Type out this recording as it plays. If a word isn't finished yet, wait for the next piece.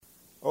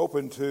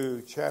open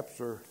to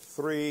chapter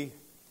 3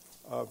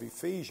 of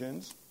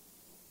Ephesians.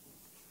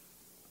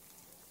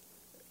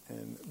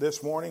 And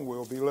this morning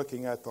we'll be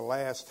looking at the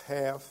last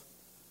half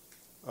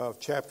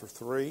of chapter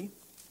 3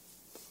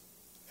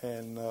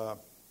 and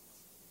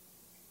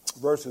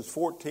verses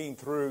 14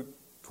 through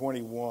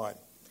 21.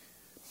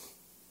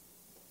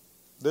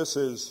 This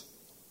is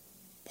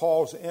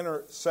Paul's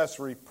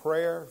intercessory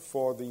prayer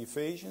for the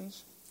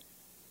Ephesians.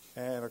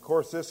 And of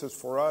course, this is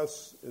for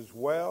us as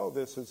well.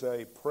 This is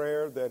a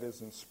prayer that is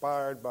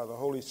inspired by the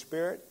Holy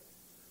Spirit.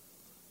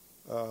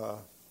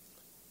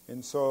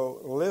 And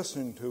so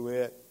listen to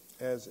it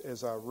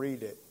as I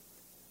read it.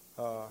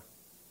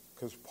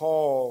 Because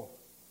Paul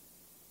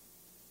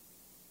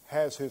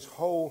has his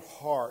whole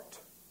heart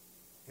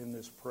in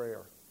this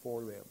prayer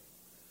for them.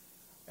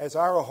 As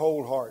our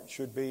whole heart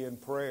should be in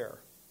prayer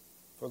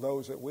for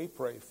those that we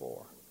pray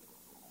for.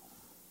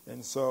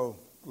 And so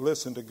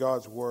listen to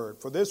God's word.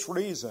 For this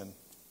reason,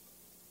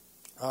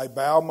 I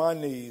bow my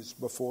knees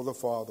before the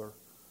Father,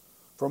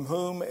 from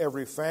whom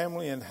every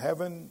family in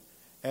heaven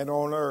and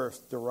on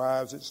earth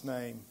derives its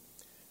name,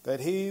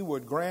 that he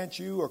would grant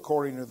you,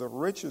 according to the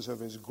riches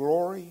of his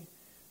glory,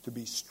 to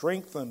be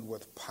strengthened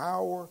with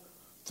power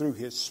through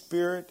his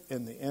Spirit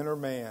in the inner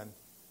man,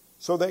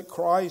 so that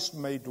Christ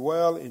may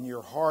dwell in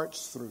your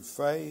hearts through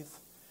faith,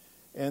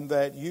 and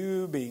that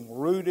you, being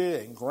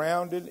rooted and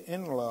grounded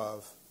in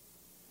love,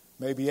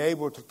 may be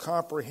able to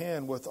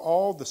comprehend with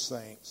all the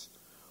saints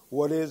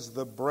what is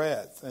the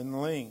breadth and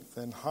length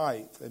and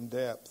height and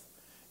depth,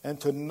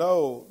 and to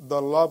know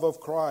the love of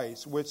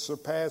Christ which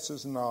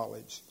surpasses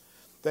knowledge,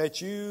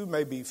 that you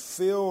may be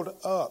filled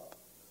up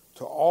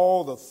to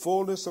all the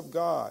fullness of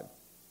God.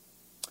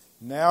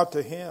 Now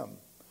to him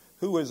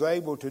who is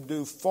able to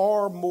do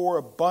far more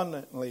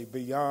abundantly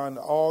beyond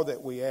all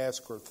that we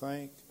ask or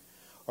think,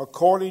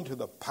 according to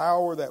the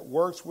power that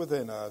works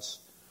within us,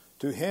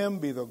 to him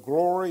be the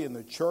glory in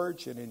the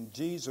church and in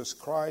Jesus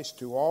Christ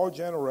to all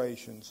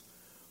generations,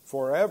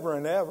 forever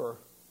and ever.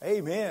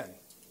 Amen.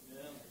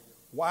 Amen.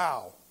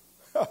 Wow.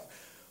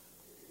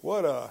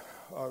 What a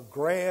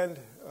grand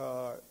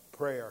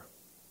prayer.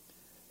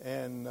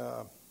 And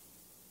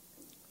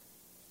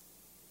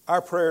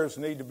our prayers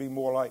need to be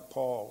more like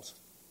Paul's.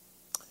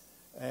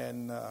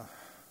 And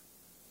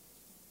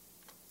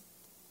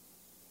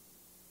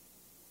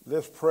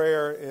this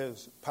prayer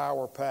is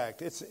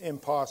power-packed. It's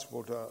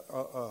impossible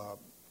to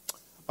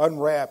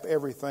unwrap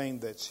everything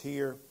that's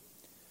here.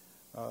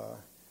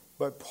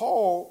 But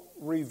Paul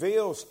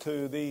reveals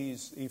to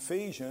these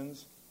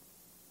Ephesians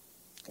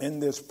in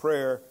this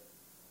prayer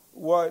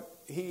what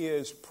he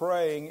is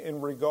praying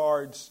in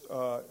regards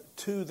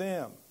to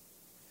them.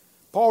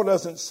 Paul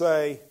doesn't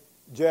say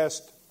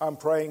just, I'm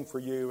praying for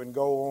you, and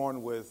go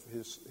on with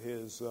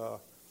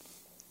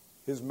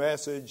his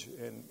message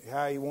and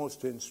how he wants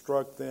to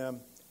instruct them.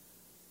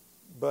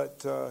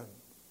 But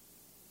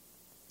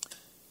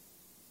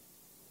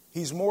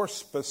he's more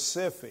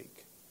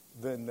specific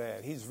than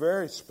that. He's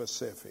very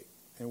specific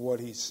in what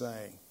he's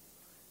saying.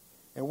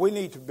 And we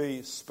need to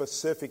be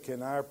specific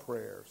in our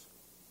prayers.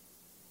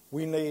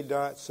 We need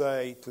not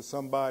say to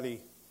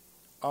somebody,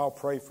 I'll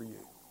pray for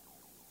you.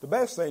 The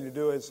best thing to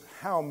do is,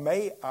 how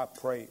may I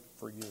pray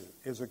for you,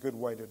 is a good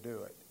way to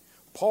do it.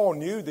 Paul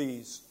knew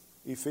these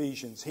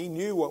Ephesians. He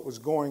knew what was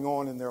going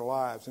on in their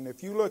lives. And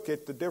if you look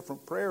at the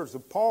different prayers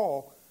of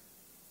Paul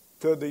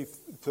to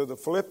the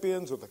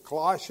Philippians or the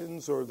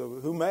Colossians or the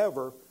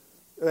whomever,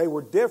 they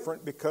were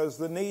different because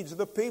the needs of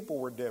the people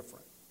were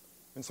different.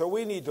 And so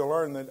we need to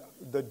learn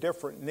the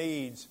different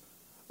needs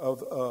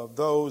of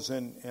those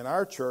in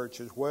our church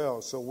as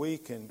well, so we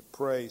can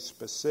pray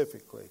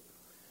specifically.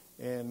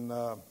 And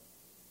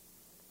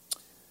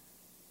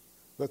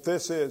but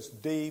this is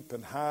deep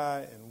and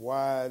high and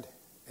wide,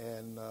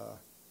 and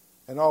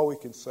all we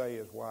can say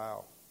is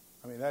wow.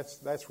 I mean,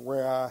 that's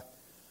where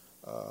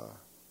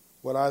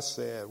what I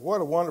said.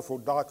 What a wonderful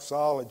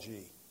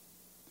doxology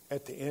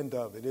at the end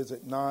of it, is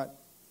it not?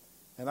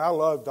 And I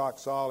love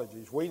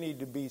doxologies. We need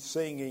to be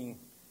singing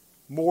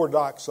more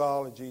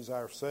doxologies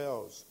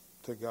ourselves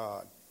to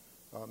God.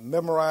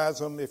 Memorize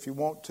them if you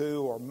want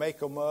to, or make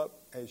them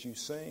up as you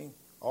sing.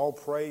 All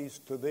praise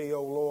to thee,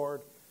 O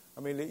Lord.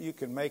 I mean, you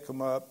can make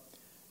them up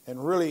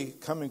and really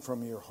coming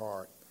from your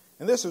heart.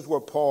 And this is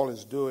what Paul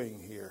is doing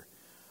here.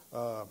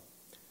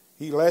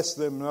 He lets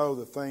them know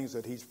the things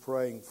that he's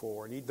praying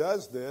for. And he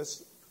does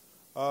this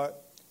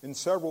in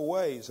several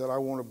ways that I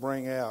want to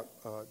bring out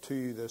to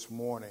you this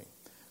morning.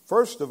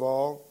 First of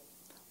all,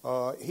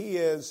 he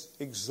is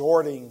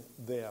exhorting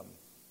them.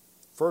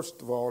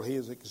 First of all, he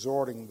is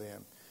exhorting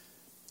them.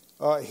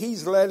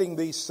 He's letting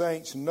these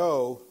saints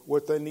know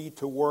what they need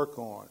to work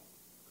on,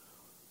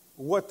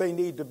 what they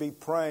need to be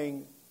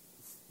praying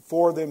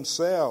for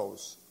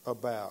themselves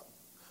about,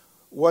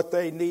 what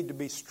they need to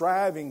be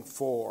striving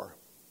for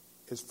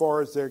as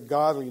far as their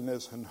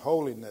godliness and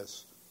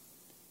holiness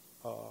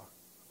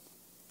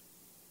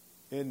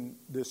in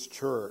this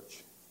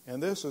church.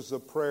 And this is a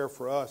prayer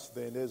for us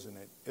then, isn't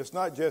it? It's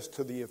not just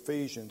to the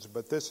Ephesians,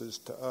 but this is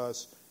to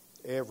us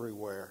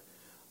everywhere.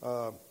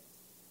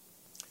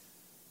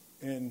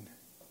 And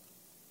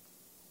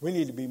We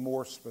need to be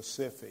more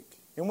specific.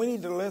 And we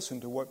need to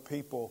listen to what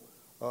people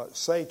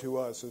say to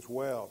us as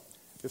well.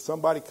 If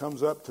somebody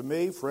comes up to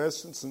me, for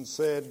instance, and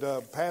said,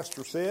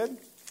 Pastor Sid,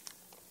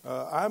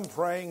 I'm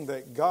praying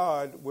that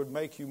God would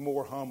make you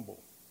more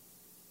humble.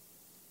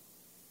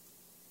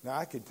 Now,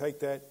 I could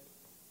take that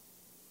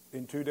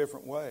in two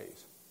different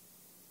ways.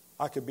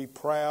 I could be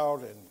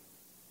proud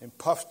and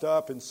puffed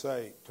up and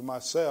say to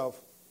myself,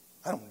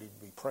 I don't need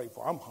to be prayed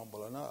for. I'm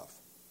humble enough.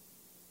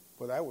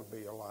 Well, that would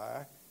be a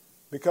lie,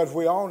 because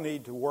we all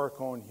need to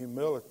work on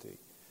humility.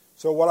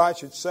 So what I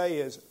should say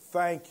is,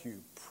 thank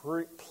you.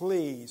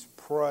 Please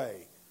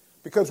pray,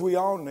 because we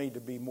all need to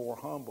be more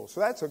humble.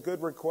 So that's a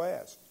good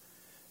request.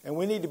 And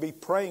we need to be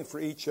praying for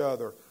each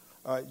other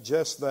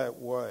just that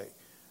way.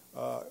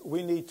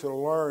 We need to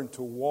learn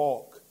to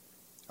walk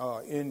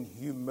in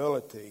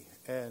humility,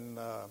 and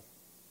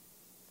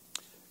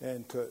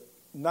to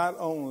not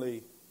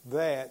only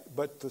that,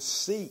 but to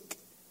seek.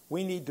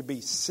 We need to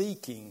be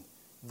seeking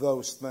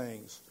those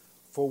things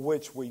for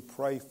which we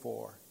pray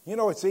for. You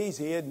know, it's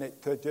easy, isn't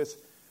it, to just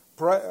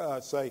pray,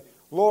 say,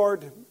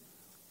 Lord,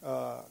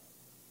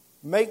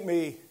 make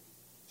me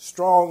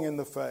strong in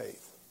the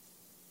faith.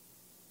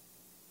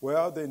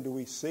 Well, then do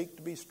we seek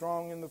to be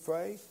strong in the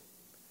faith?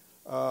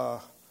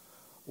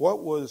 What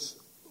was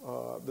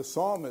the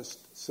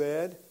psalmist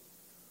said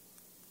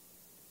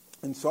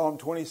in Psalm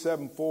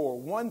 27:4?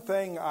 One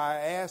thing I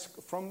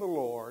ask from the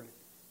Lord,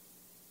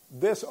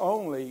 this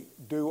only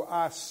do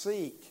I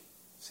seek.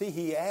 See,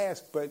 he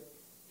asked, but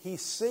he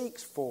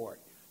seeks for it,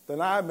 that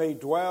I may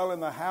dwell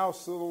in the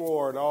house of the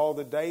Lord all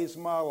the days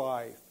of my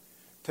life,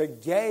 to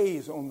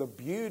gaze on the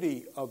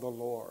beauty of the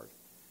Lord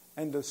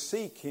and to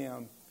seek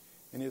him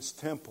in his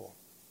temple.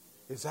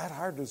 Is that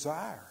our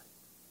desire?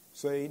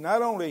 See,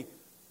 not only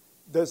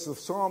does the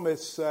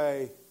psalmist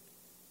say,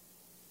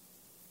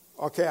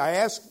 okay, I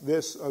ask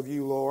this of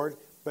you, Lord,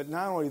 but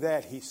not only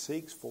that, he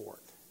seeks for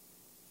it.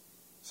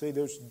 See,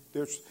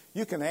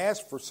 you can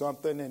ask for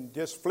something and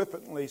just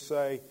flippantly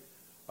say,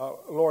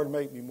 Lord,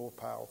 make me more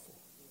powerful.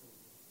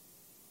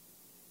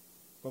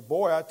 But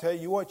boy, I tell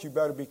you what, you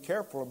better be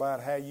careful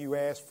about how you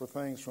ask for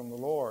things from the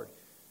Lord.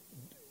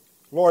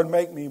 Lord,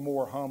 make me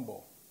more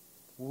humble.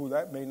 Ooh,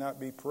 that may not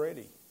be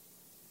pretty.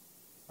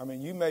 I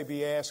mean, you may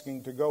be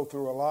asking to go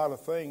through a lot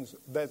of things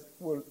that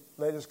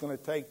it's going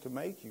to take to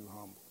make you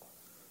humble.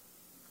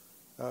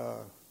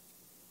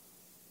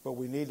 But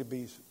we need to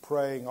be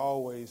praying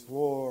always,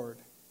 Lord,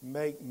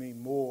 make me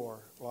more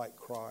like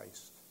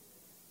Christ.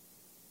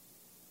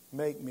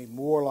 Make me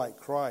more like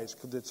Christ,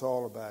 because it's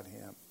all about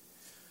him.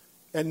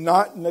 And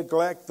not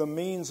neglect the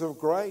means of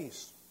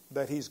grace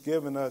that he's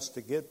given us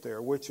to get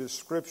there, which is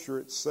Scripture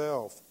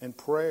itself and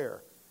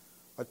prayer,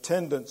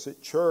 attendance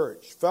at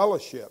church,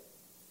 fellowship.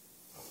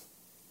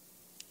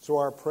 So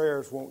our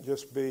prayers won't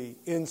just be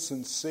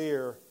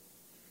insincere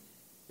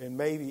and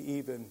maybe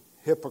even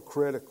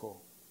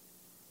hypocritical.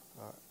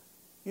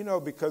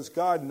 Because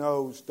God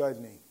knows,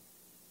 doesn't he,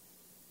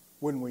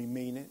 when we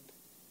mean it.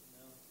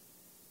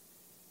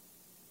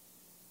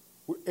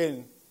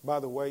 And by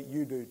the way,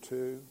 you do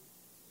too.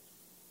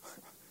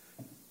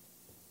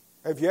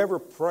 Have you ever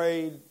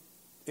prayed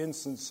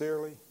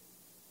insincerely?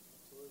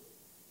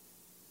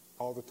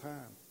 All the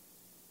time.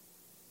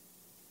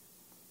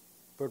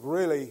 But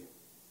really,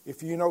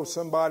 if you know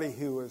somebody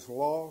who is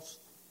lost,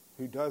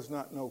 who does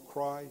not know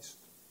Christ,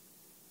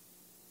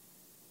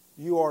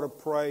 you ought to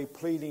pray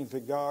pleading to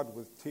God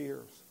with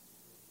tears.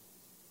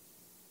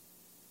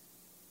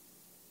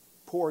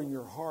 Pouring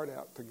your heart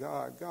out to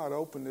God. God,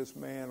 open this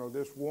man or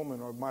this woman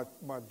or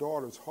my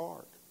daughter's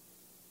heart.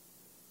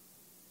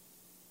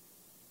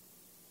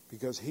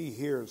 Because he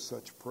hears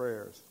such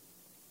prayers.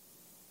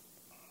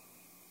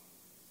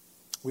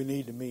 We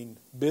need to mean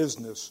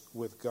business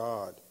with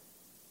God.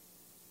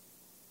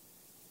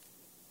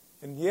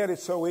 And yet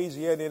it's so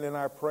easy in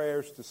our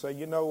prayers to say,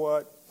 you know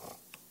what?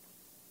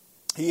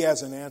 He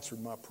hasn't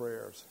answered my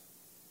prayers.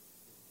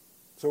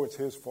 So it's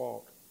his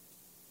fault.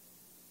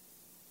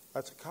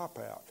 That's a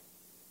cop-out.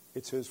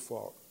 It's his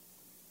fault.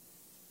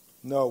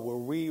 No, were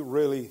we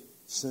really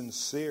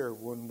sincere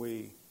when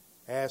we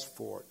ask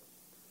for it?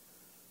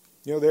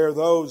 There are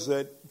those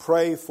that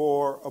pray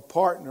for a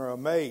partner, a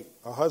mate,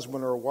 a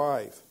husband or a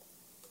wife.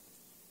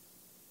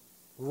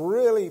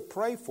 Really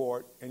pray for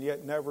it and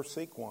yet never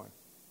seek one.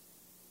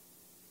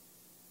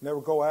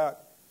 Never go out.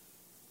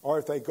 Or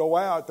if they go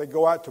out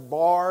to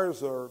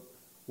bars or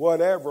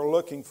whatever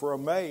looking for a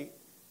mate.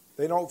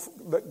 They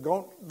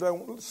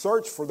don't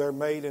search for their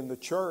mate in the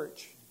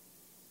church,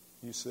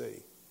 you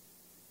see.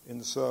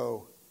 And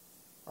so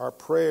our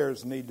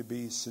prayers need to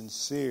be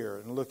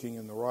sincere and looking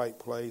in the right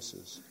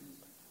places.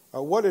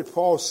 What did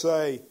Paul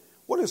say?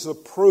 What is the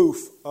proof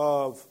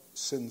of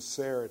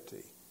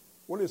sincerity?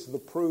 What is the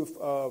proof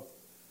of?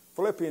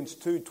 Philippians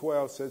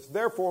 2:12 says,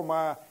 therefore,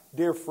 my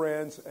dear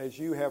friends, as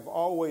you have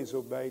always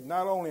obeyed,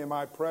 not only in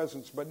my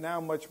presence, but now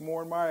much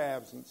more in my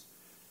absence,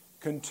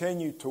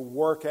 continue to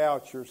work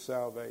out your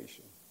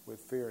salvation with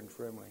fear and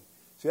trembling.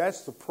 See,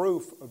 that's the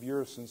proof of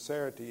your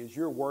sincerity, is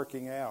you're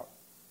working out.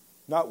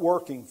 Not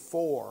working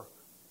for,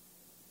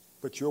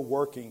 but you're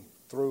working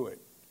through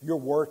it. You're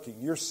working,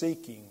 you're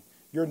seeking,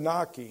 you're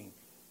knocking,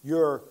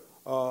 you're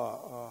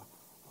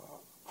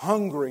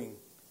hungering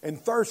and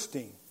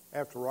thirsting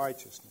after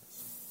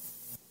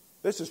righteousness.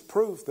 This is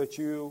proof that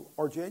you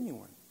are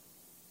genuine.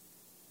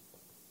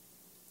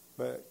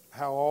 But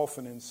how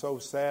often and so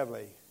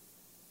sadly,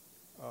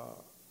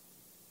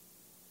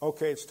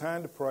 okay, it's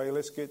time to pray.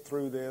 Let's get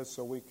through this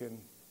so we can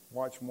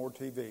watch more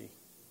TV.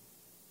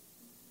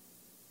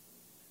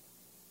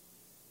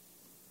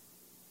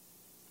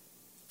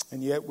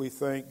 And yet we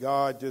think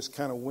God just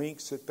kind of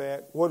winks at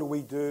that. What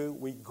do?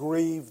 We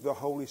grieve the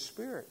Holy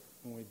Spirit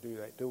when we do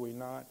that, do we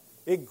not?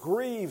 It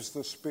grieves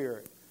the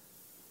Spirit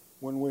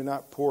when we're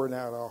not pouring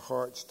out our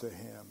hearts to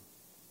Him.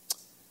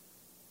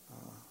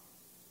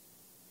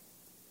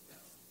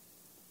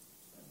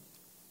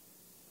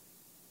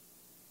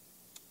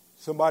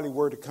 Somebody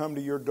were to come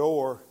to your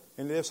door,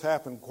 and this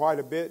happened quite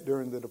a bit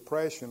during the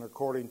Depression,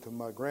 according to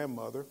my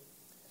grandmother,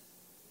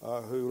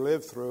 who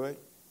lived through it.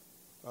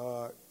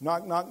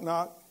 Knock, knock,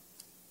 knock.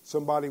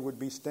 Somebody would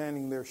be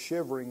standing there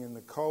shivering in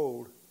the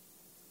cold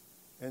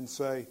and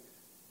say,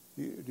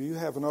 do you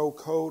have an old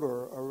coat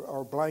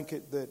or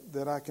blanket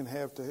that I can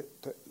have to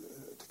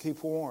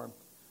keep warm?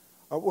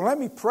 Well, let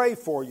me pray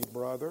for you,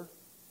 brother.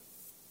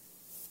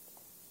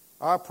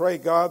 I pray,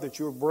 God, that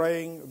you'll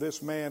bring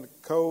this man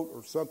a coat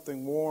or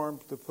something warm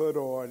to put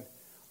on.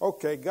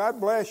 Okay,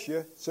 God bless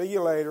you. See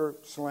you later.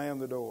 Slam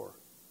the door.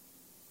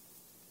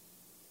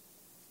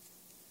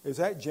 Is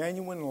that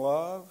genuine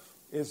love?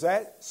 Is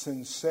that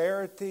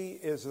sincerity?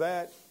 Is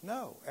that?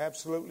 No,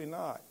 absolutely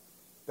not.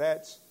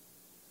 That's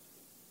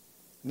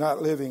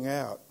not living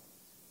out.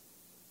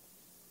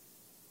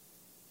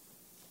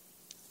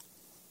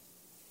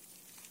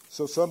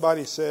 So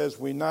somebody says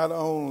we not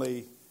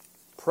only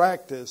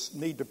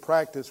need to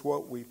practice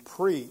what we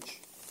preach,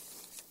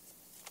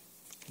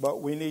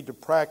 but we need to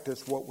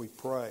practice what we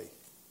pray.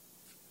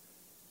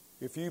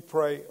 If you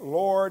pray,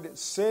 Lord,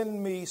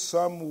 send me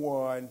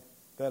someone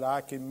that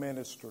I can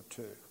minister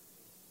to.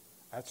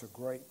 That's a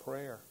great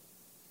prayer.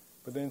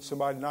 But then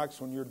somebody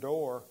knocks on your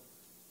door,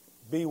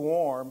 be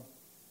warm.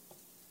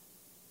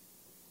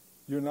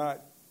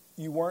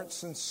 You weren't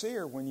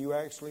sincere when you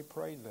actually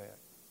prayed that.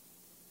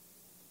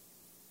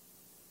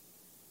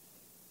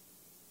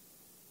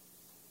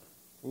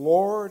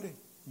 Lord,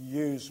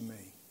 use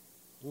me.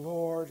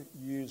 Lord,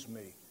 use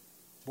me.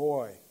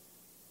 Boy,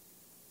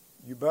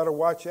 you better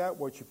watch out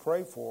what you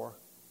pray for,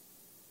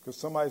 because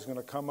somebody's going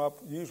to come up,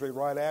 usually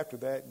right after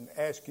that, and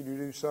ask you to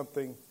do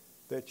something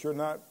that you're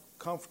not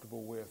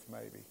comfortable with,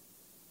 maybe,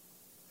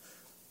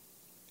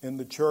 in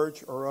the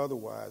church or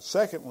otherwise.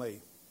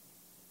 Secondly,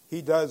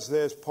 he does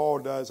this, Paul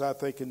does, I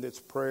think, in this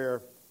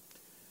prayer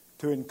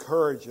to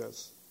encourage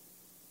us.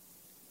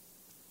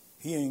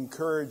 He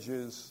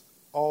encourages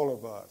all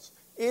of us.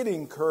 It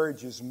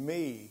encourages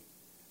me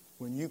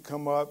when you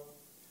come up.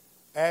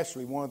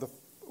 Ashley,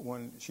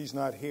 when she's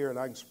not here, and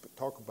I can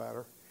talk about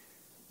her,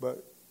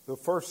 but the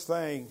first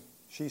thing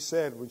she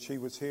said when she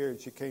was here, and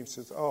she came and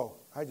says, oh,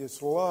 I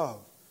just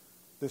love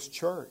this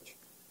church.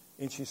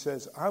 And she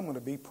says, I'm going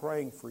to be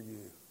praying for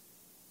you.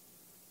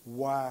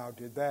 Wow,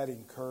 did that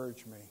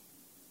encourage me.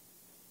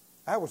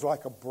 That was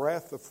like a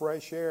breath of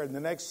fresh air. And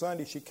the next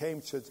Sunday she came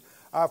and said,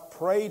 I've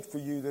prayed for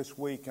you this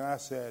week. And I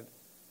said,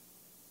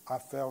 I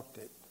felt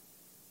it.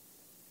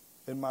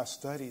 In my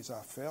studies,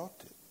 I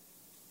felt it.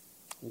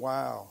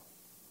 Wow.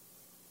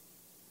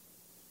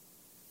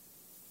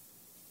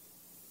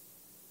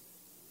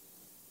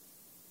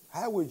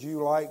 How would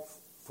you like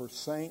for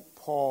St.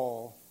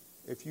 Paul,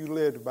 if you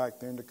lived back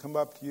then, to come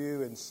up to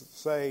you and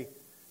say,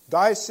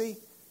 Dicey,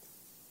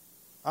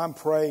 I'm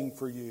praying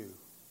for you.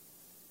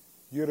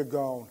 You'd have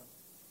gone,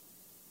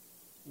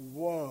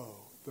 whoa,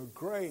 the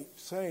great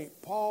St.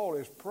 Paul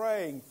is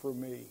praying for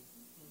me.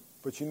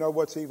 But you know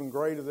what's even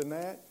greater than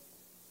that?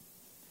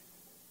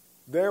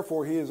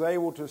 Therefore, he is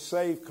able to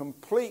save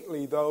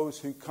completely those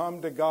who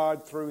come to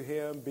God through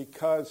him,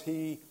 because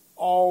he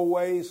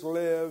always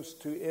lives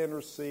to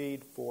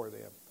intercede for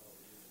them.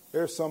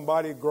 There's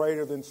somebody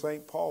greater than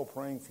St. Paul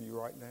praying for you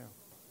right now.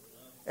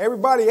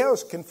 Everybody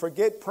else can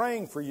forget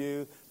praying for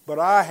you, but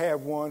I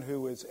have one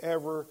who is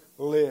ever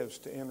lives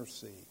to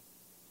intercede.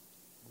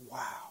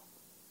 Wow.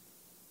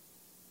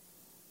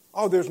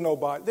 Oh,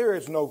 there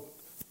is no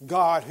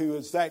God who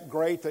is that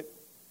great.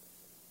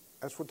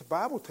 That's what the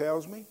Bible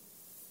tells me.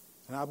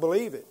 And I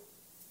believe it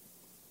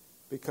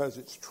because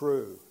it's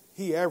true.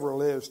 He ever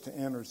lives to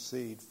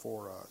intercede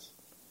for us.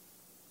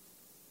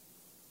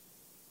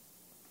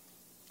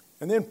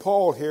 And then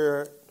Paul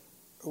here,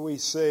 we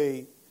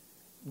see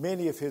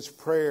many of his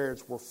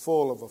prayers were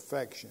full of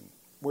affection,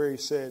 where he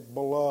said,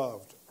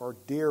 beloved or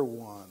dear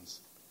ones.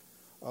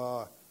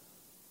 I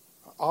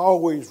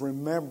always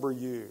remember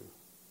you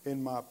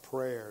in my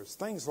prayers.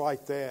 Things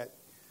like that.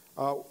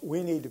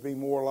 We need to be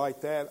more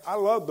like that. I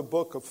love the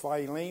book of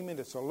Philemon.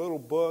 It's a little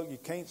book. You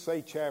can't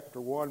say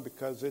chapter 1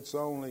 because it's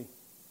so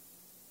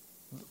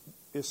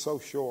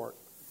short.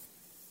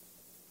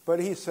 But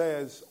he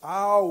says, I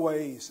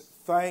always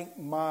thank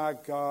my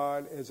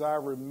God as I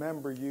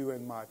remember you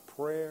in my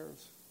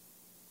prayers.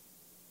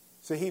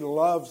 See, he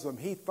loves them.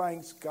 He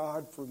thanks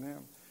God for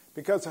them.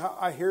 Because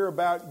I hear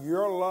about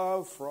your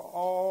love for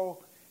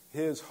all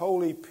his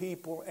holy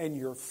people and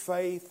your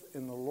faith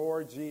in the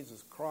Lord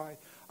Jesus Christ.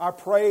 I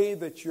pray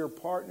that your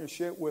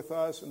partnership with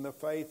us in the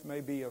faith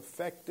may be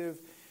effective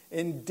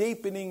in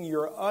deepening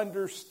your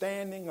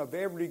understanding of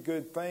every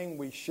good thing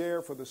we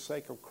share for the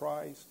sake of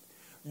Christ.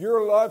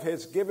 Your love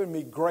has given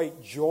me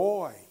great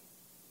joy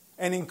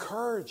and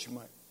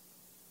encouragement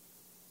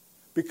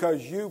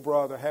because you,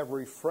 brother, have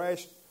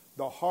refreshed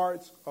the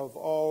hearts of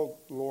all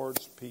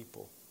Lord's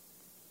people.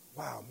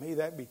 Wow, may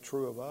that be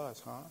true of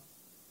us, huh?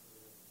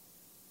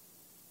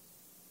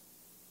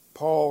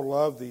 Paul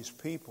loved these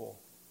people.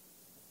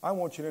 I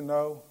want you to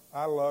know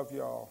I love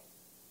y'all.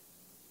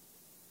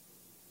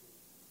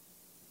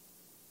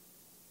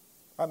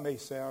 I may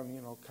sound,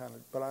 kind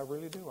of, but I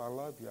really do. I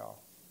love y'all.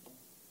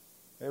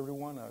 Every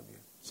one of you.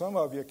 Some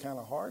of you are kind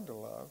of hard to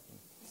love.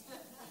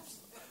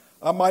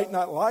 I might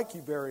not like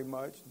you very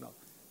much.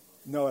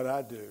 No,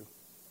 I do.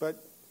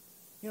 But,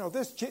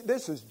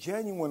 this is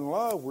genuine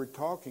love we're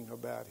talking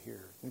about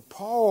here. And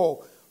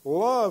Paul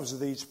loves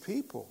these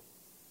people.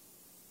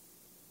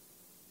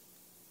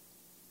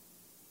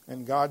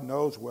 And God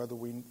knows whether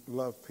we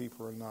love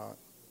people or not.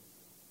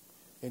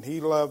 And he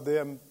loved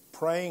them,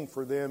 praying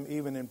for them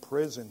even in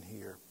prison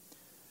here.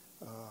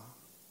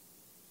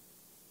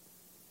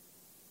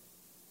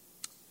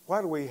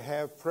 Why do we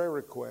have prayer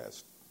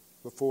requests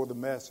before the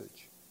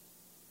message?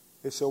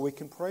 It's so we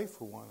can pray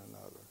for one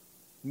another.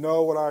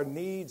 Know what our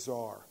needs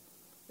are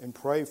and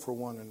pray for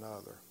one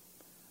another.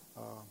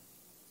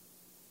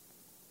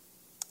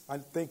 I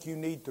think you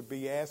need to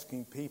be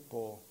asking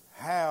people,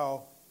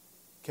 how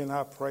can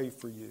I pray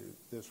for you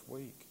this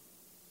week?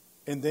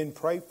 And then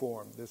pray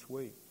for them this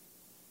week.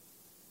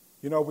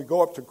 We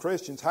go up to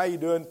Christians, how you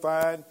doing?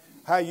 Fine.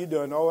 How you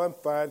doing? Oh, I'm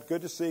fine.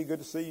 Good to see you. Good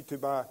to see you too.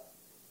 Bye.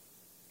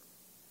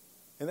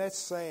 And that's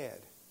sad.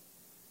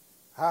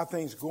 How are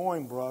things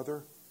going,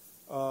 brother?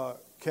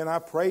 Can I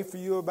pray for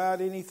you about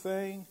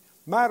anything?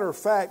 Matter of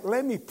fact,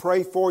 let me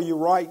pray for you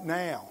right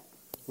now.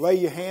 Lay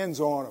your hands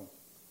on them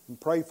and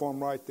pray for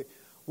them right there.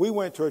 We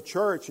went to a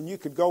church, and you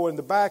could go in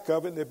the back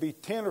of it, and there'd be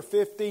 10 or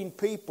 15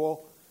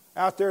 people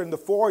out there in the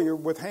foyer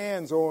with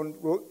hands on,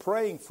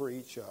 praying for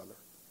each other.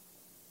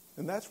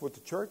 And that's what the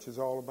church is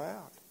all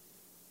about.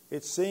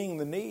 It's seeing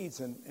the needs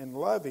and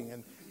loving.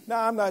 And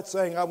now, I'm not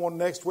saying I want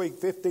next week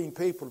 15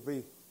 people to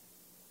be.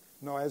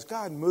 No, as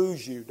God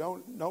moves you,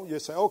 don't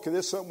just say, okay,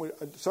 this is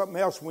something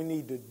else we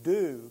need to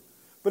do.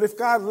 But if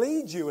God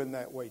leads you in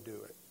that way, do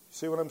it.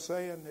 See what I'm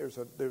saying?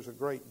 There's a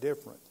great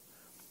difference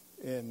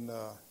in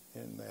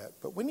that.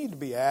 But we need to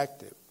be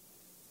active.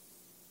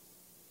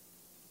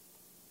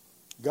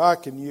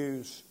 God can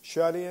use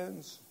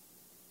shut-ins,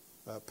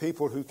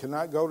 people who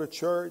cannot go to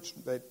church,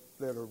 that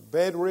are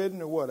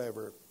bedridden or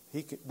whatever.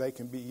 They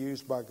can be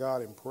used by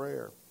God in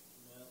prayer.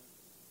 Amen.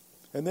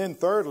 And then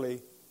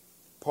thirdly,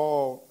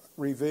 Paul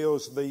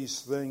reveals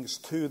these things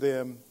to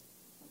them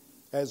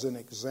as an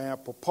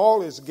example.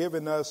 Paul has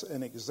given us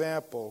an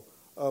example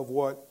of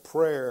what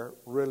prayer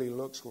really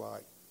looks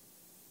like.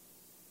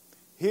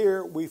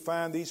 Here we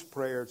find these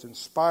prayers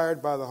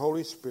inspired by the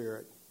Holy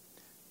Spirit.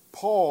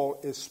 Paul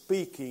is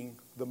speaking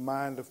the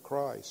mind of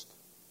Christ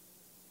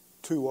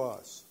to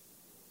us.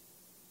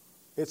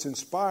 It's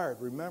inspired,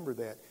 remember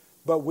that.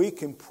 But we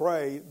can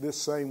pray this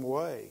same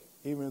way,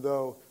 even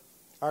though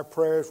our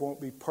prayers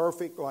won't be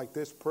perfect like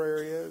this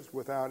prayer is,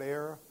 without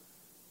error,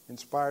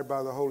 inspired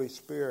by the Holy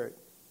Spirit.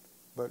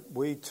 But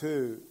we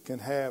too can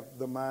have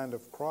the mind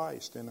of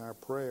Christ in our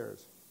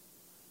prayers.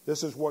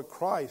 This is what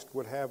Christ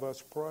would have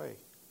us pray.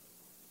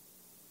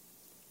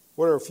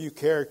 What are a few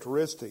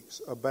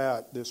characteristics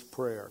about this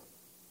prayer?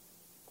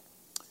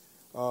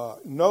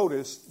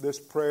 Notice this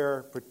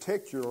prayer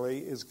particularly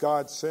is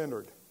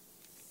God-centered.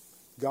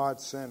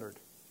 God-centered.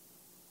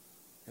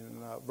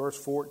 In verse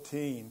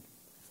 14,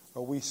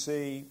 we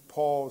see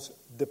Paul's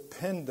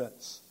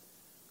dependence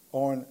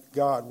on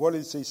God. What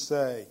does he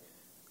say?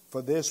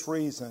 For this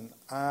reason,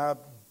 I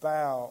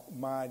bow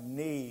my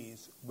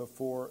knees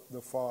before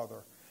the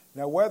Father.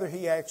 Now, whether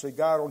he actually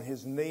got on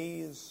his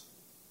knees,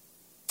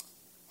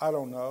 I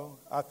don't know.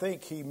 I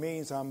think he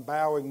means I'm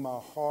bowing my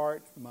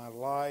heart, my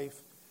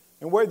life.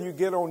 And whether you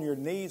get on your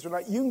knees or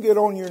not, you can get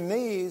on your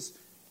knees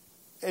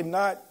and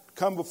not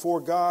come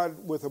before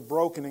God with a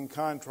broken and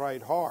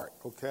contrite heart,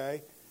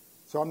 okay?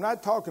 So I'm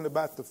not talking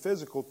about the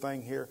physical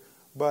thing here,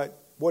 but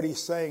what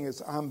he's saying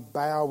is I'm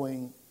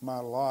bowing my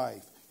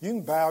life. You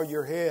can bow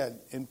your head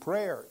in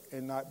prayer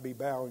and not be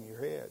bowing your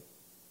head.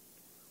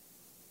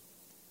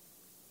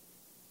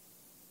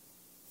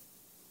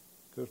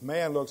 Because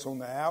man looks on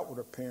the outward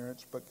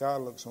appearance, but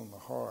God looks on the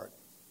heart.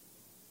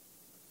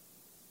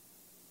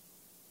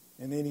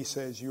 And then he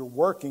says, you're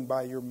working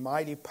by your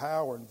mighty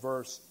power in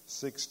verse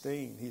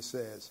 16. He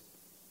says,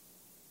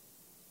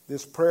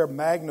 this prayer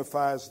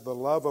magnifies the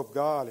love of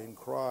God in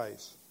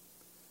Christ.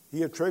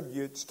 He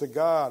attributes to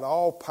God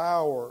all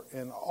power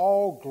and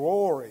all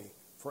glory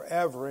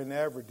forever and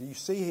ever. Do you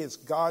see his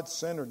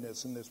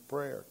God-centeredness in this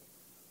prayer?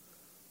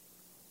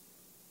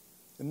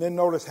 And then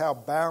notice how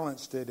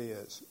balanced it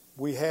is.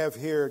 we have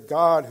here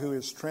God who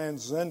is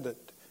transcendent.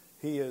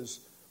 He is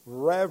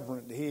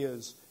reverent. He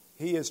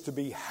is to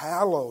be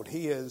hallowed.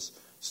 He is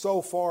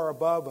so far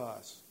above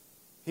us.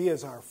 He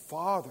is our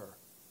Father.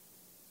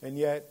 And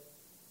yet,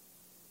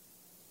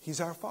 He's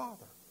our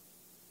Father.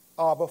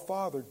 Abba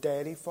Father,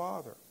 Daddy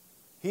Father.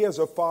 He is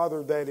a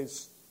Father that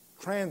is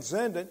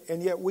transcendent,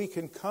 and yet we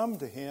can come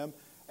to Him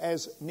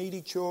as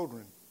needy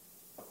children.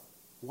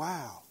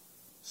 Wow.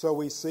 So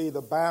we see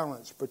the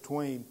balance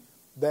between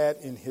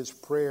that and his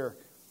prayer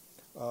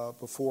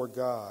before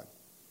God.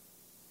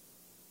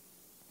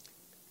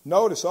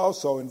 Notice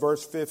also in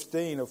verse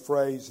 15 a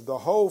phrase, the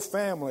whole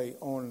family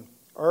on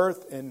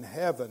earth and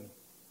heaven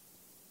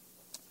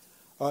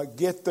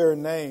get their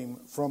name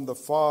from the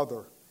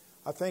Father.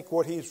 I think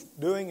what he's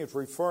doing is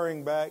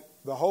referring back,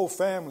 the whole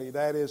family,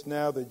 that is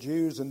now the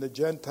Jews and the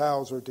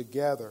Gentiles are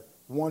together,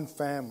 one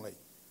family,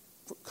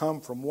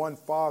 come from one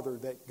Father,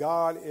 that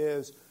God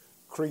is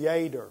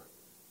Creator.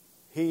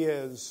 He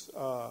is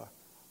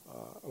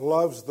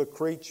loves the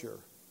creature,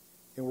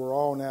 and we're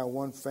all now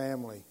one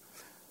family.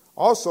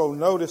 Also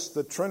notice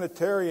the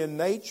Trinitarian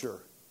nature,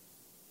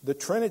 the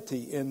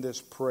Trinity in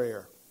this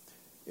prayer.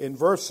 In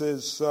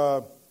verses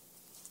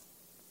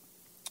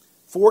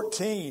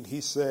 14,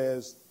 he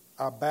says,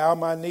 I bow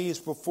my knees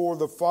before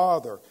the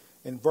Father.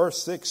 In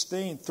verse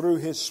 16, through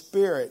His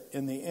Spirit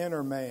in the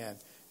inner man.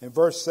 In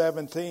verse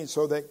 17,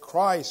 so that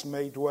Christ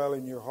may dwell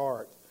in your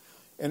heart.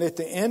 And at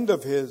the end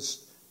of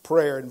his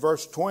prayer, in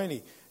verse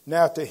 20,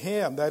 now to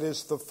Him, that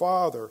is the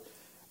Father,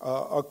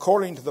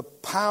 according to the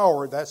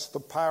power, that's the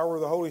power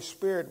of the Holy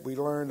Spirit we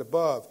learned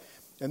above.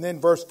 And then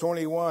verse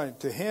 21,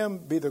 to Him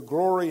be the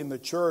glory in the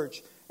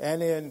church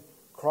and in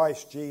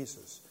Christ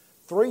Jesus.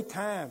 3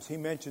 times he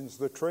mentions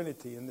the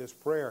Trinity in this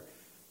prayer.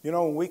 You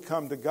know, when we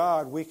come to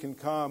God, we can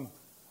come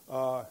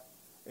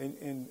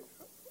and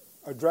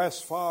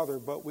address Father,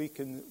 but we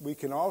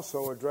can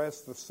also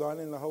address the Son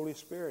and the Holy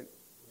Spirit.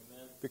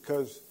 Amen.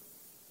 Because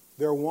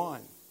they're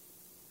one.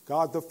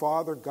 God the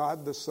Father,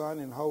 God the Son,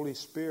 and Holy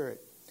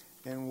Spirit.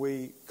 And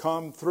we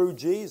come through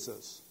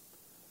Jesus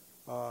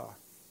to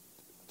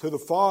the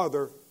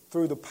Father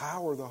through the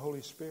power of the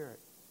Holy Spirit.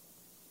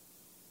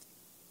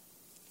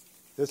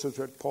 This is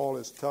what Paul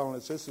is telling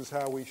us. This is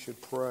how we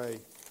should pray.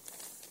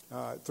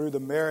 Through the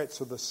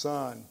merits of the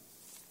Son,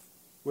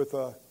 with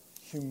a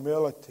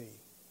humility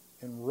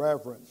and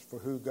reverence for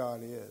who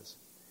God is.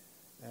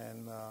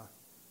 And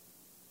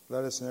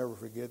let us never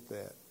forget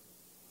that.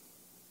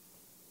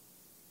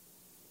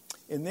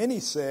 And then he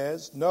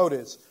says,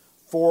 notice,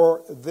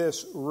 for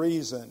this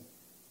reason.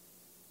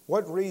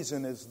 What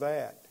reason is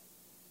that?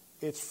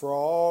 It's for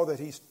all that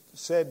he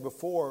said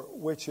before,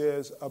 which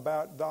is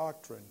about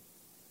doctrine.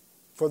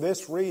 For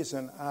this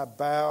reason, I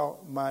bow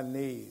my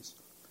knees.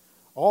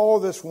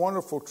 All this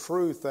wonderful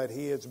truth that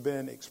he has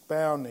been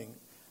expounding,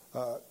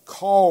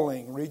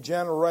 calling,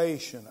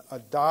 regeneration,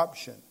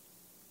 adoption,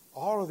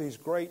 all of these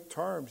great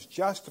terms,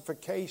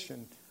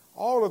 justification,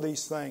 all of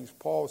these things,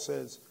 Paul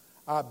says,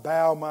 I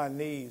bow my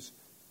knees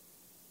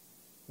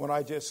when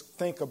I just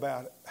think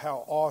about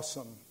how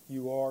awesome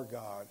you are,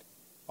 God.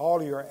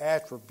 All your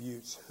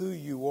attributes, who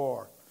you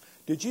are.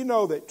 Did you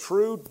know that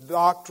true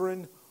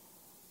doctrine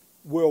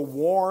will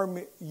warm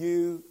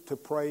you to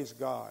praise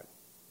God?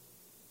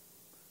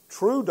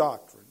 True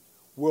doctrine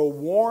will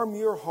warm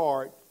your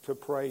heart to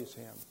praise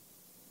Him.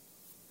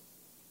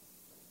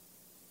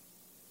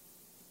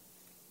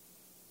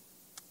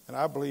 And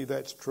I believe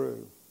that's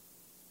true.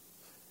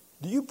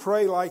 Do you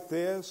pray like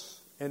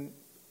this? And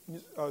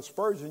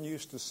Spurgeon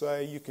used to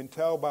say, you can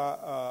tell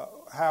by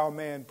how a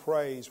man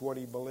prays what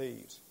he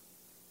believes.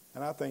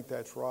 And I think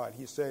that's right.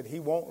 He said he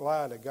won't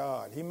lie to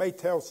God. He may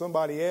tell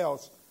somebody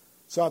else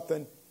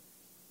something,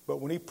 but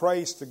when he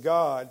prays to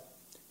God,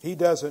 he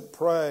doesn't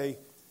pray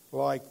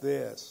like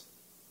this.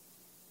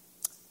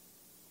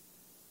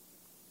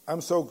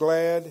 I'm so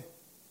glad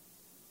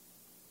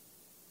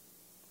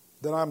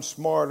that I'm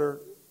smarter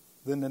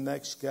than the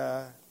next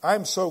guy.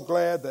 I'm so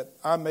glad that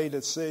I made a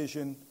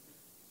decision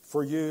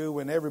for you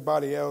when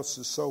everybody else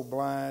is so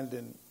blind,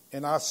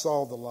 and I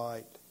saw the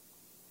light.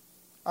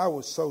 I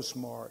was so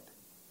smart.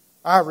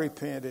 I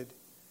repented.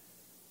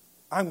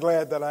 I'm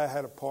glad that I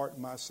had a part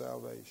in my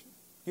salvation.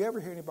 You ever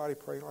hear anybody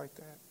pray like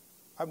that?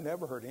 I've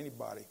never heard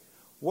anybody.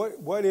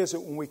 What is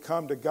it when we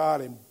come to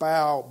God and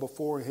bow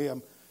before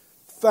Him?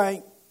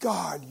 Thank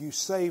God you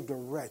saved a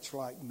wretch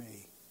like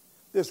me.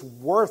 This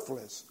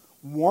worthless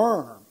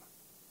worm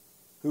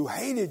who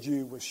hated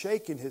you was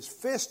shaking his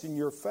fist in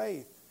your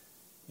faith.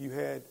 You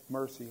had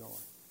mercy on.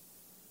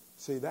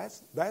 See,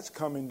 that's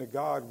coming to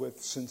God with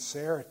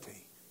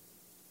sincerity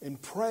and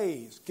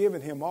praise,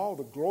 giving Him all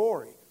the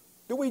glory.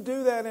 Do we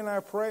do that in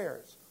our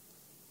prayers?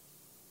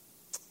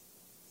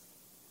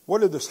 How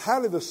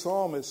did the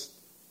psalmist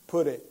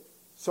put it?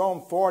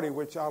 Psalm 40,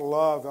 which I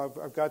love,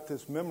 I've got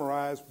this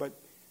memorized, but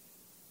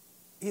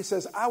he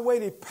says, I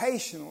waited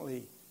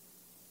patiently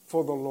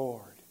for the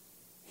Lord.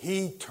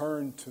 He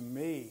turned to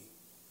me.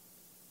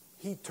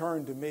 He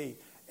turned to me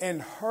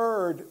and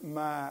heard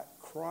my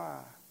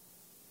cry.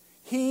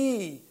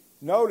 He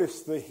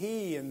Notice the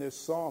He in this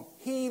psalm.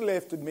 He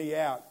lifted me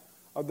out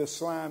of the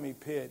slimy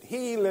pit.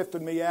 He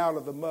lifted me out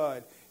of the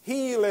mud.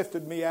 He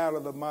lifted me out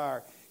of the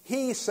mire.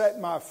 He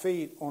set my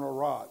feet on a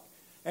rock.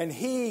 And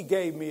He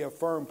gave me a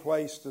firm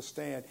place to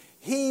stand.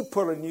 He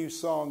put a new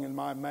song in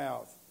my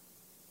mouth,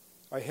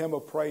 a hymn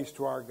of praise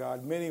to our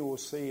God. Many will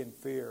see and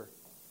fear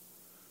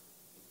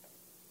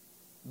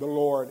the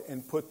Lord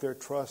and put their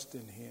trust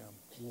in Him.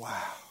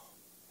 Wow.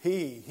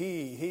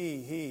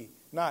 He.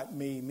 Not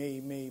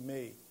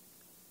me.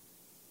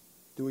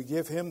 Do we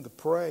give Him the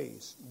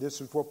praise? This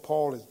is what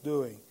Paul is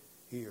doing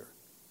here.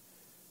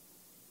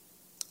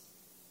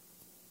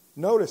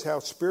 Notice how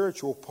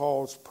spiritual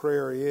Paul's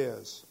prayer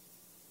is.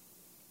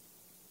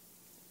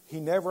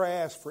 He never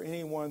asked for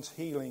anyone's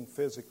healing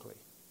physically.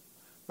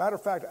 Matter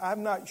of fact,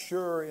 I'm not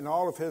sure in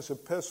all of his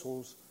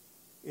epistles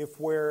if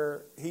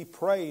where he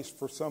prays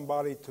for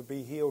somebody to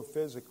be healed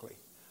physically.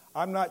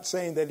 I'm not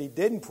saying that he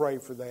didn't pray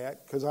for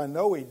that, because I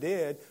know he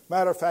did.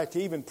 Matter of fact,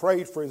 he even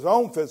prayed for his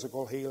own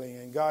physical healing,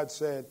 and God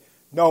said,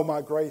 "No,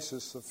 my grace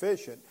is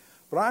sufficient."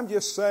 But I'm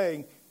just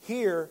saying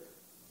here,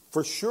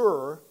 for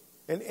sure,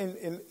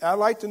 and I'd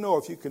like to know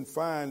if you can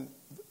find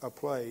a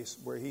place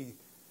where he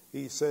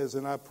says,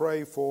 "And I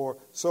pray for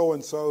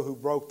so-and-so who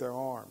broke their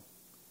arm."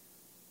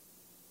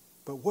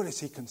 But what is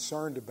he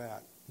concerned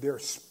about? Their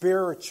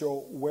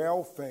spiritual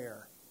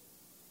welfare.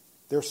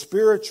 Their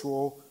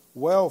spiritual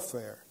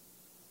welfare.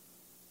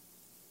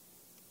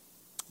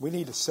 We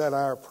need to set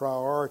our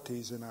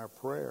priorities in our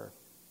prayer.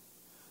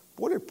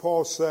 What did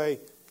Paul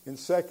say in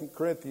 2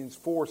 Corinthians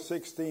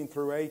 4:16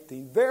 through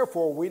 18?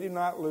 "Therefore we do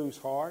not lose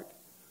heart,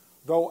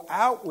 though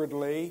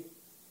outwardly,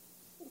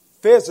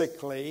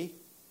 physically,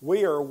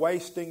 we are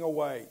wasting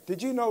away."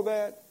 Did you know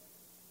that?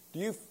 Do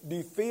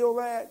you feel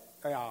that?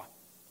 Yeah, I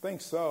think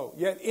so.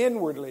 Yet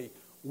inwardly,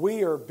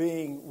 we are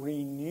being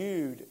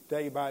renewed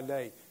day by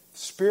day,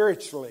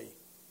 spiritually,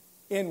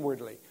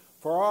 inwardly.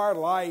 For our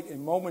light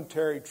and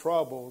momentary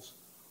troubles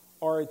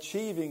are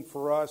achieving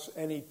for us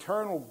an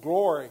eternal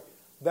glory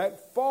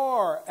that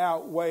far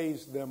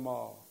outweighs them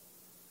all.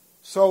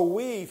 So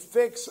we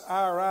fix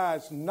our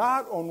eyes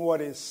not on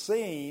what is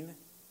seen,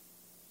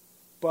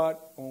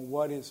 but on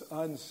what is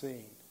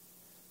unseen.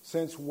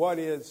 Since what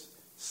is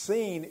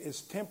seen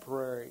is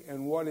temporary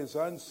and what is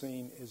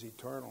unseen is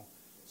eternal.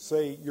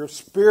 See, your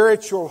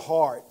spiritual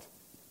heart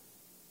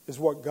is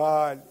what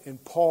God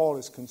and Paul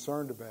is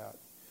concerned about.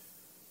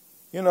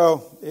 You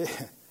know,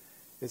 it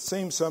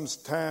seems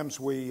sometimes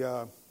we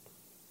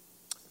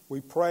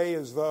pray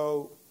as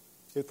though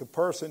if the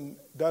person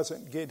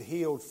doesn't get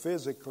healed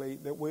physically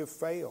that we've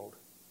failed.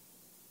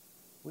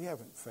 We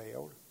haven't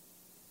failed.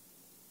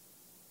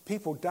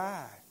 People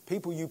die.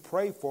 People you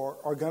pray for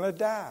are going to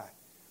die.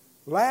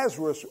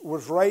 Lazarus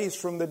was raised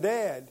from the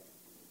dead,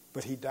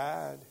 but he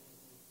died.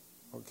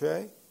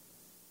 Okay?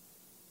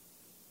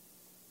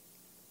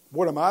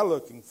 What am I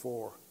looking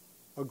for?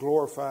 A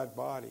glorified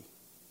body.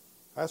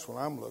 That's what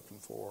I'm looking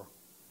for.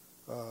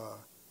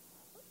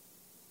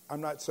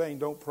 I'm not saying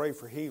don't pray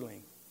for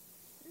healing.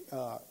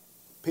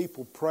 We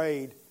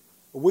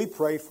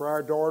prayed for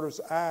our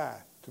daughter's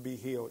eye to be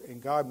healed,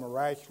 and God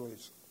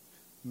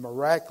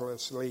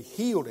miraculously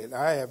healed it.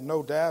 I have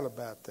no doubt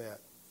about that.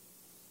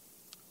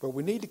 But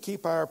we need to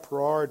keep our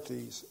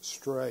priorities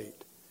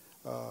straight.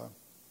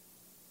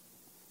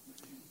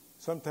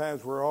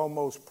 Sometimes we're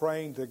almost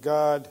praying to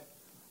God,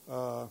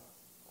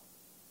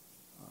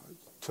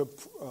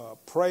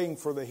 praying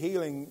for the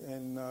healing,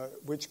 and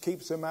which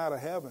keeps them out of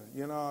heaven.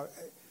 You know,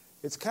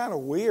 it's kind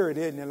of weird,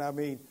 isn't it? I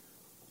mean,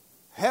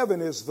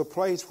 heaven is the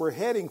place we're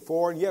heading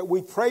for, and yet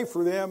we pray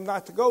for them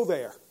not to go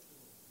there.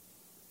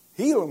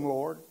 Heal them,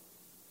 Lord.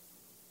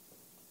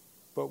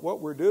 But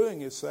what we're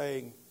doing is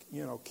saying,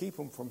 you know, keep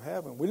them from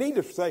heaven. We need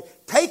to say,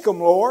 take them,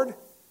 Lord,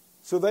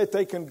 so that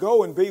they can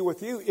go and be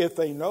with you if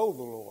they know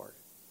the Lord.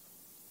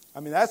 I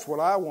mean, that's what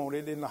I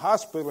wanted in the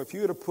hospital. If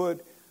you would have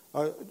put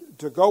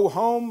to go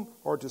home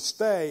or to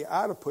stay,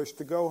 I'd have pushed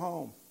to go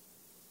home.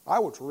 I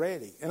was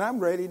ready, and I'm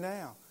ready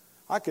now.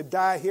 I could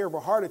die here of a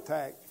heart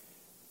attack,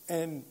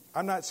 and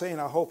I'm not saying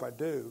I hope I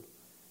do,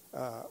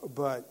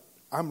 but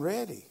I'm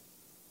ready.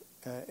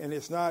 And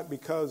it's not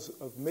because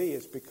of me,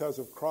 it's because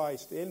of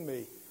Christ in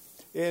me.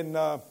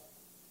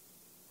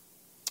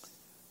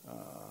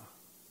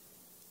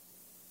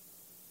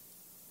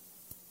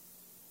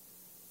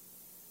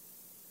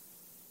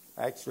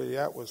 Actually,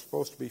 that was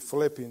supposed to be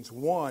Philippians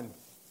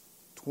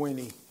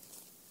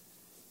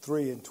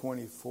 1:23 and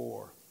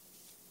 24.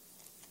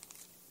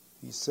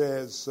 He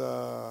says,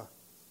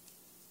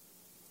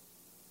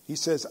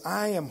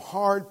 I am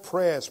hard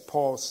pressed,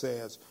 Paul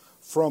says,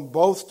 from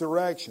both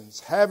directions,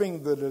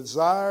 having the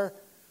desire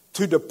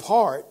to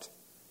depart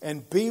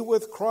and be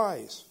with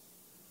Christ,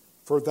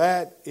 for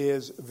that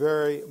is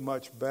very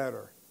much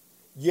better.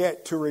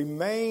 Yet to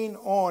remain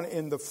on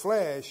in the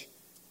flesh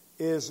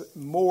is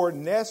more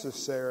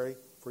necessary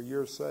for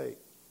your sake.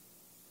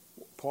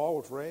 Paul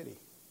was ready,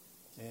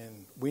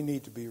 and we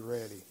need to be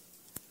ready.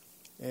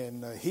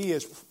 And he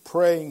is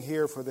praying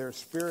here for their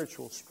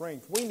spiritual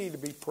strength. We need to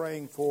be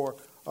praying for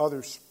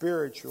other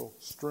spiritual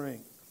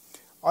strength.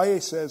 He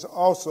says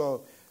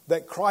also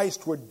that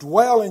Christ would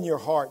dwell in your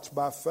hearts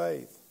by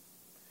faith.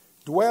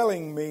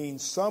 Dwelling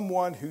means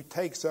someone who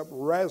takes up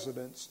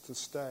residence to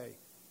stay.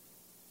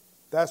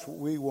 That's what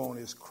we want,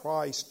 is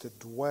Christ to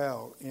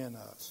dwell in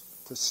us,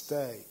 to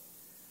stay,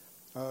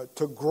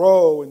 to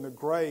grow in the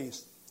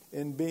grace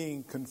in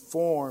being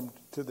conformed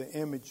to the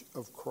image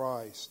of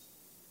Christ.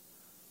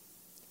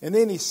 And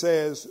then he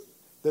says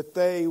that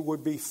they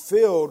would be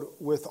filled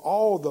with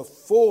all the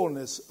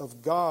fullness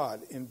of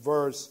God in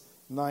verse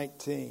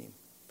 19.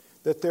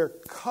 That their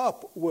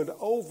cup would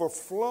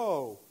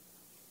overflow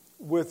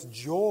with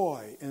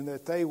joy and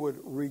that they would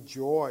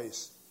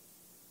rejoice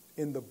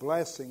in the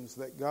blessings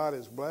that God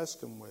has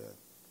blessed them with.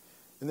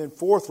 And then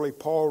fourthly,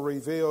 Paul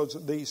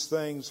reveals these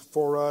things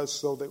for us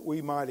so that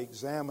we might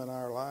examine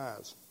our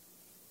lives.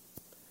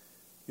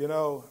 You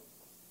know,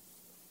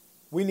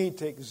 we need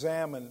to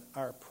examine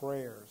our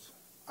prayers.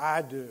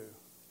 I do.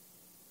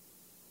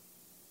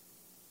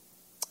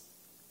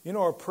 You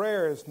know, a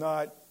prayer is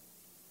not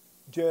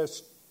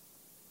just,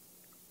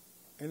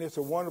 and it's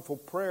a wonderful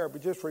prayer,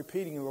 but just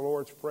repeating the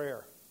Lord's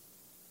Prayer.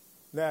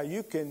 Now,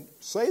 you can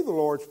say the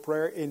Lord's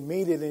Prayer and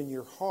mean it in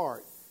your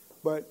heart,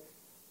 but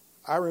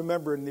I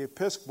remember in the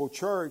Episcopal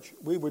Church,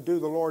 we would do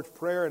the Lord's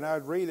Prayer, and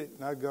I'd read it,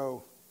 and I'd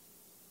go,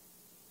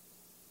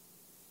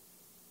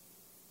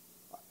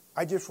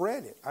 I just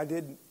read it. I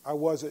didn't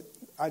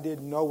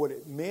know what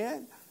it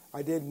meant.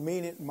 I didn't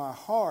mean it in my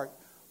heart.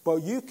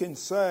 But you can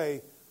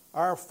say,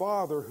 Our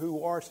Father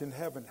who art in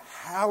heaven,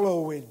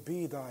 hallowed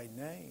be thy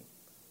name.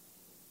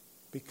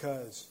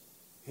 Because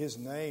his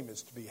name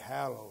is to be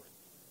hallowed.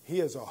 He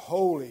is a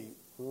holy,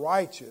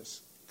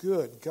 righteous,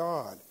 good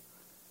God.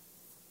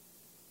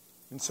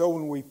 And so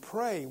when we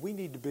pray, we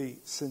need to be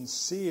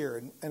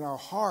sincere, and our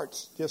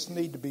hearts just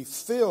need to be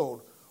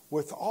filled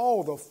with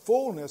all the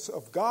fullness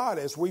of God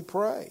as we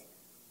pray.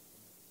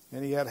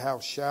 And yet how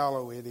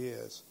shallow it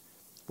is.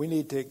 We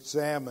need to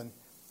examine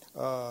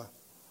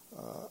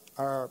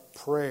our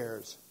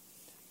prayers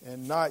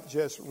and not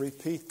just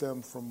repeat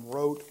them from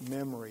rote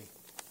memory.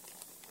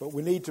 But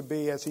we need to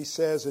be, as he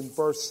says in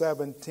verse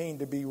 17,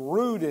 to be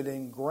rooted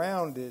and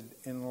grounded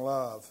in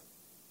love.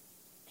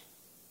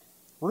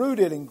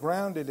 Rooted and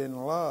grounded in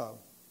love.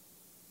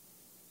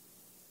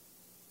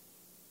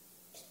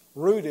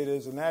 Rooted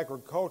is an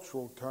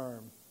agricultural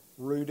term.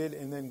 Rooted,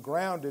 and then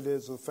grounded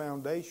is a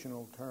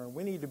foundational term.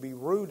 We need to be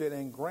rooted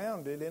and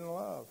grounded in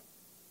love.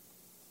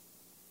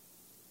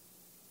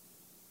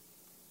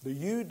 Do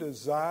you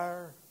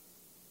desire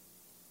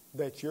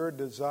that your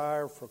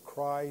desire for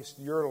Christ,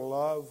 your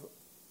love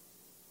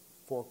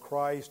for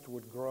Christ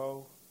would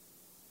grow?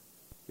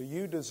 Do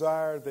you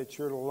desire that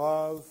your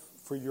love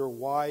for your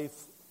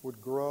wife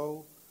would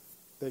grow?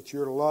 That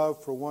your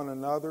love for one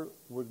another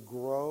would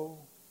grow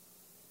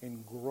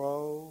and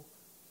grow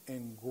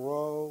and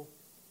grow?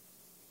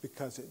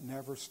 Because it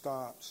never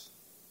stops.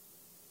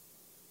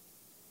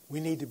 We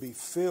need to be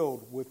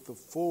filled with the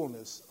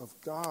fullness of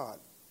God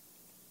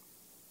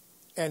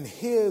and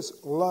his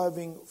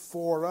loving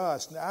for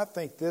us. Now, I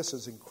think this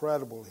is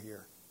incredible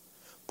here.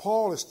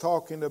 Paul is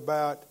talking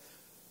about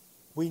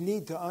we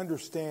need to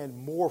understand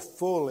more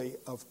fully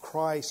of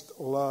Christ's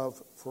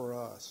love for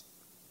us.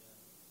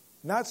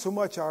 Not so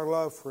much our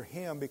love for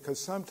him, because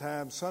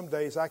sometimes, some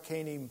days, I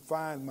can't even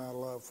find my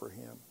love for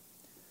him.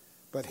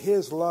 But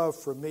his love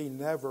for me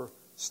never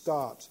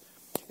stops.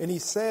 And he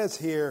says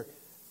here,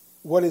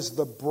 what is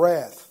the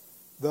breadth,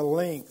 the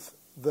length,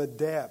 the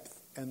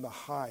depth, and the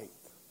height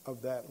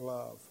of that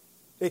love?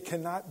 It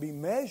cannot be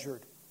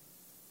measured.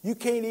 You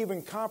can't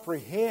even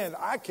comprehend.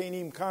 I can't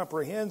even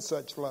comprehend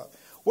such love.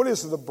 What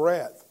is the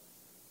breadth?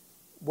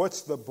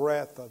 What's the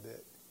breadth of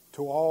it?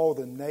 To all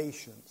the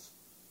nations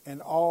and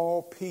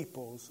all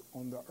peoples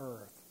on the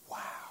earth. Wow.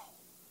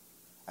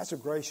 That's a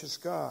gracious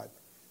God.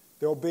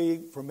 There'll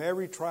be from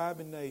every tribe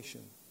and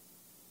nation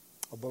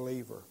a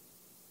believer.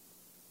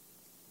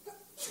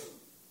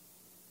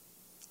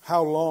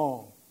 How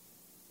long?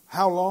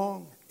 How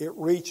long? It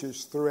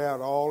reaches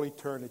throughout all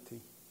eternity.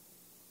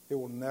 It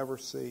will never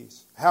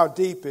cease. How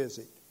deep is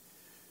it?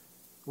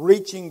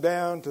 Reaching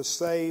down to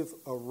save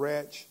a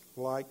wretch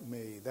like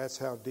me. That's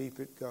how deep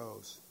it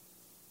goes.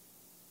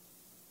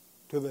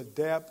 To the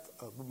depth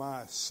of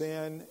my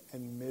sin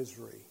and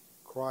misery,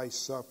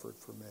 Christ suffered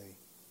for me.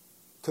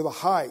 To the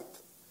height.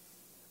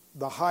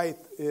 The height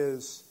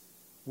is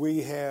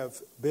we have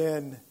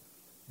been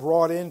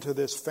brought into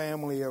this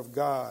family of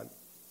God.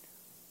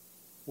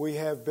 We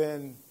have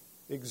been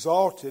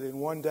exalted, and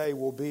one day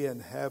we'll be in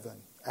heaven.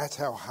 That's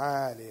how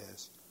high it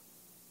is.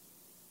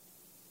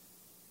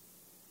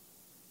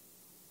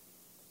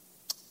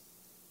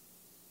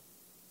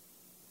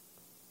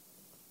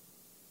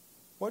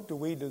 What do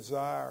we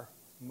desire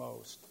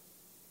most?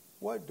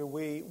 What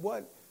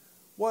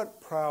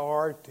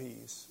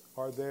priorities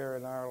are there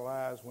in our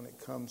lives when it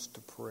comes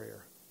to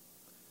prayer?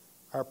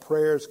 Our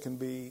prayers can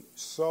be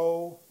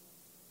so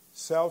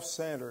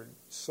self-centered,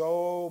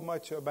 so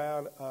much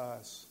about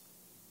us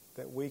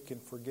that we can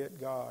forget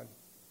God.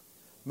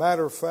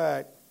 Matter of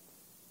fact,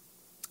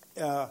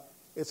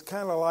 it's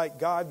kind of like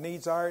God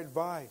needs our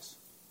advice.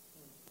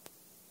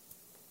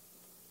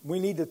 we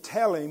need to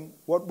tell Him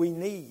what we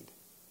need.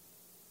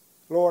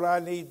 Lord, I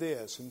need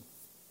this. And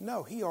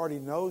no, He already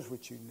knows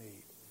what you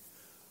need.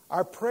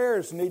 Our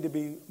prayers need to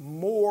be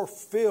more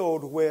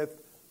filled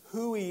with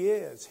who He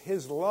is,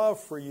 His love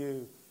for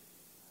you,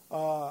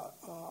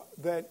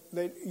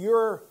 that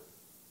your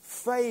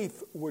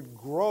faith would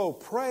grow.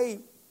 Pray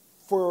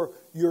for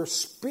your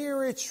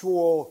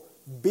spiritual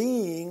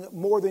being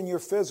more than your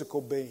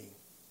physical being.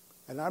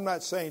 And I'm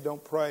not saying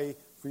don't pray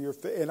for your,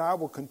 and I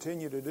will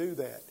continue to do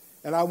that.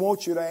 And I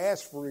want you to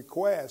ask for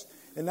requests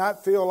and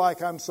not feel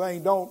like I'm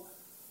saying don't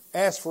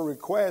ask for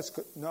requests.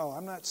 No,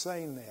 I'm not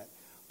saying that.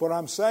 What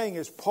I'm saying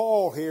is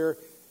Paul here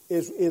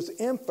is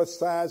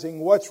emphasizing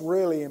what's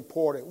really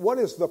important. What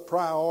is the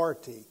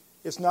priority?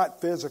 It's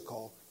not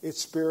physical, it's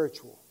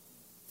spiritual,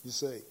 you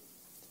see.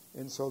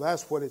 And so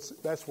that's what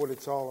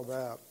it's all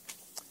about.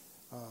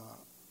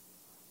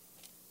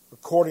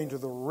 According to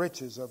the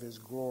riches of His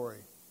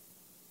glory.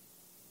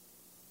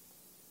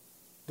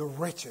 The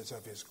riches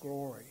of His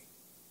glory.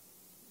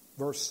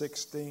 Verse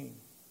 16.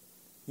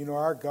 You know,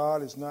 our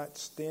God is not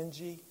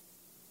stingy.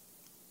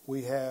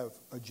 We have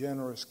a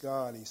generous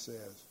God, he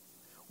says.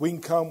 We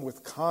can come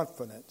with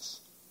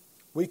confidence.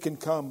 We can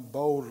come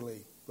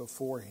boldly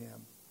before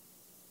Him.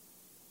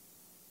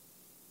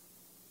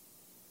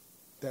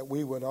 That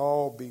we would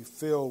all be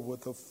filled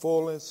with the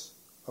fullness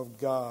of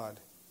God.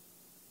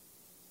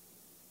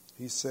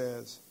 He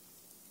says,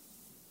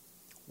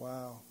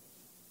 wow,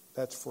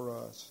 that's for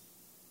us.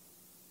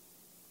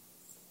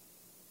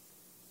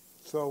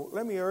 So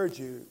let me urge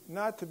you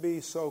not to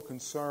be so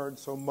concerned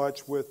so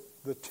much with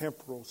the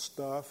temporal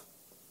stuff.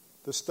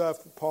 The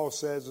stuff that Paul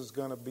says is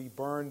going to be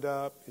burned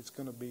up. It's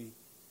going to be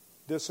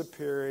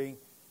disappearing.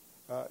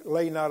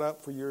 Lay not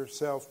up for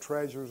yourself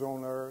treasures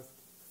on earth.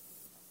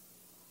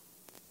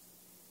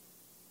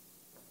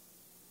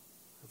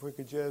 If we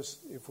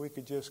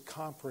could just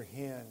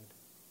comprehend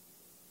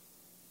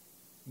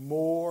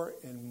more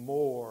and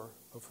more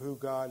of who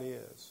God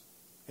is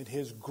and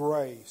His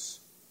grace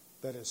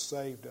that has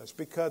saved us.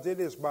 Because it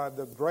is by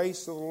the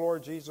grace of the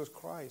Lord Jesus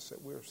Christ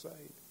that we're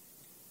saved.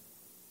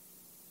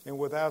 And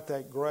without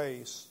that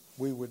grace,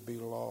 we would be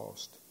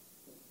lost.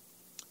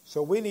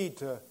 So we need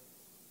to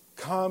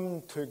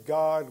come to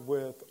God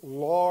with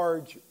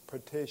large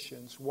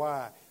petitions.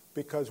 Why?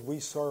 Because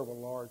we serve a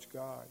large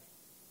God.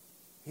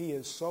 He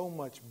is so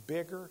much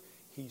bigger.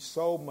 He's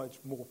so much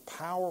more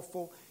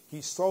powerful.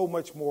 He's so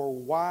much more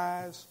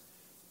wise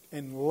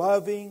and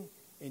loving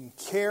and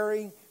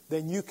caring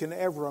than you can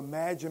ever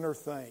imagine or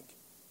think.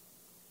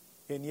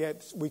 And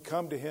yet we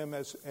come to Him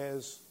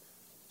as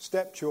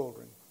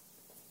stepchildren.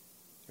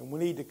 And we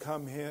need to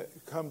come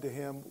to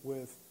Him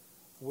with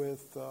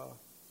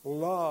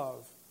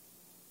love,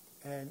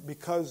 and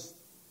because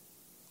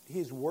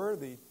He's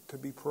worthy to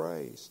be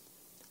praised.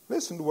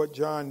 Listen to what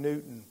John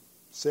Newton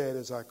said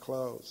as I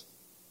close.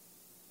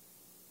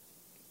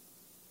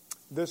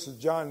 This is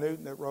John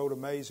Newton that wrote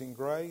Amazing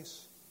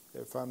Grace,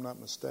 if I'm not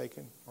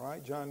mistaken.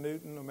 Right? John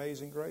Newton,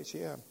 Amazing Grace,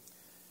 yeah.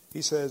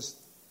 He says,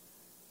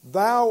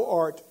 "Thou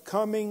art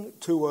coming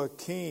to a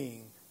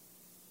king.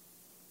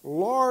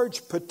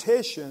 Large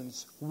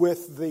petitions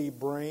with thee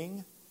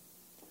bring.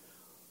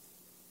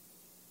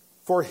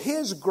 For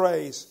His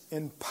grace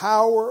and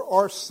power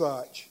are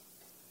such,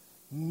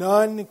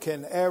 none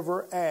can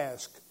ever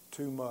ask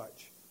too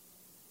much."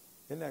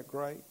 Isn't that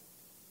great?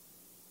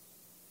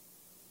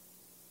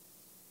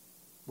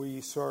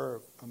 We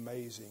serve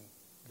amazing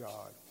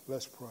God.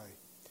 Let's pray.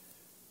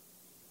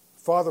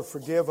 Father,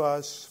 forgive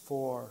us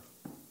for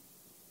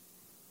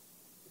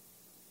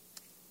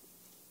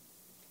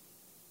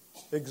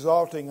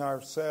exalting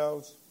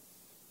ourselves,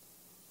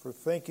 for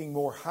thinking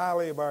more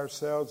highly of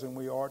ourselves than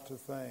we ought to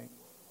think.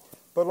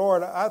 But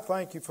Lord, I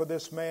thank You for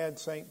this man,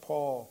 St.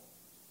 Paul,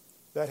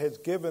 that has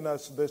given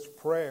us this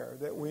prayer,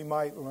 that we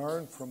might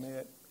learn from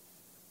it,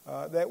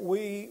 that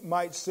we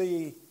might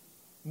see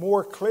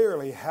more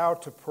clearly how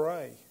to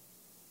pray,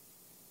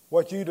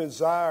 what You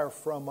desire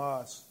from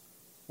us,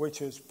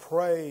 which is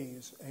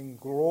praise and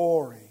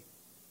glory,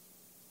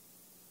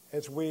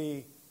 as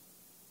we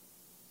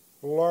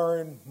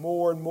learn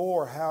more and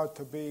more how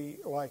to be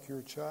like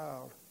Your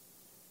child.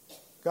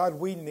 God,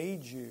 we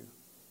need You.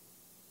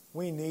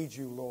 We need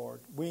You,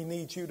 Lord. We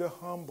need You to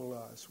humble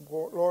us.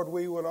 Lord,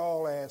 we would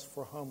all ask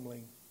for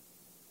humbling.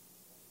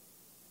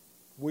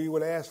 We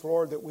would ask,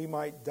 Lord, that we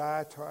might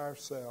die to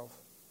ourselves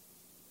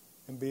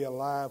and be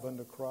alive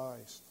unto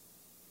Christ.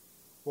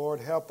 Lord,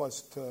 help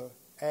us to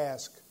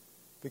ask,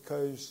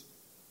 because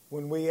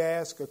when we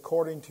ask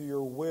according to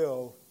Your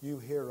will, You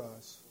hear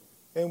us.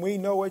 And we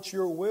know it's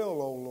Your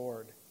will, O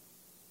Lord,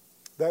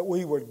 that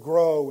we would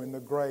grow in the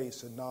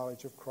grace and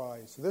knowledge of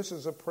Christ. This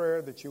is a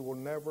prayer that You will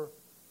never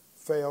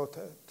fail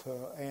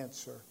to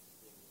answer.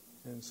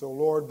 And so,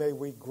 Lord, may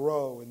we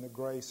grow in the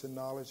grace and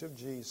knowledge of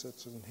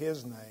Jesus. In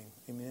His name,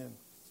 amen.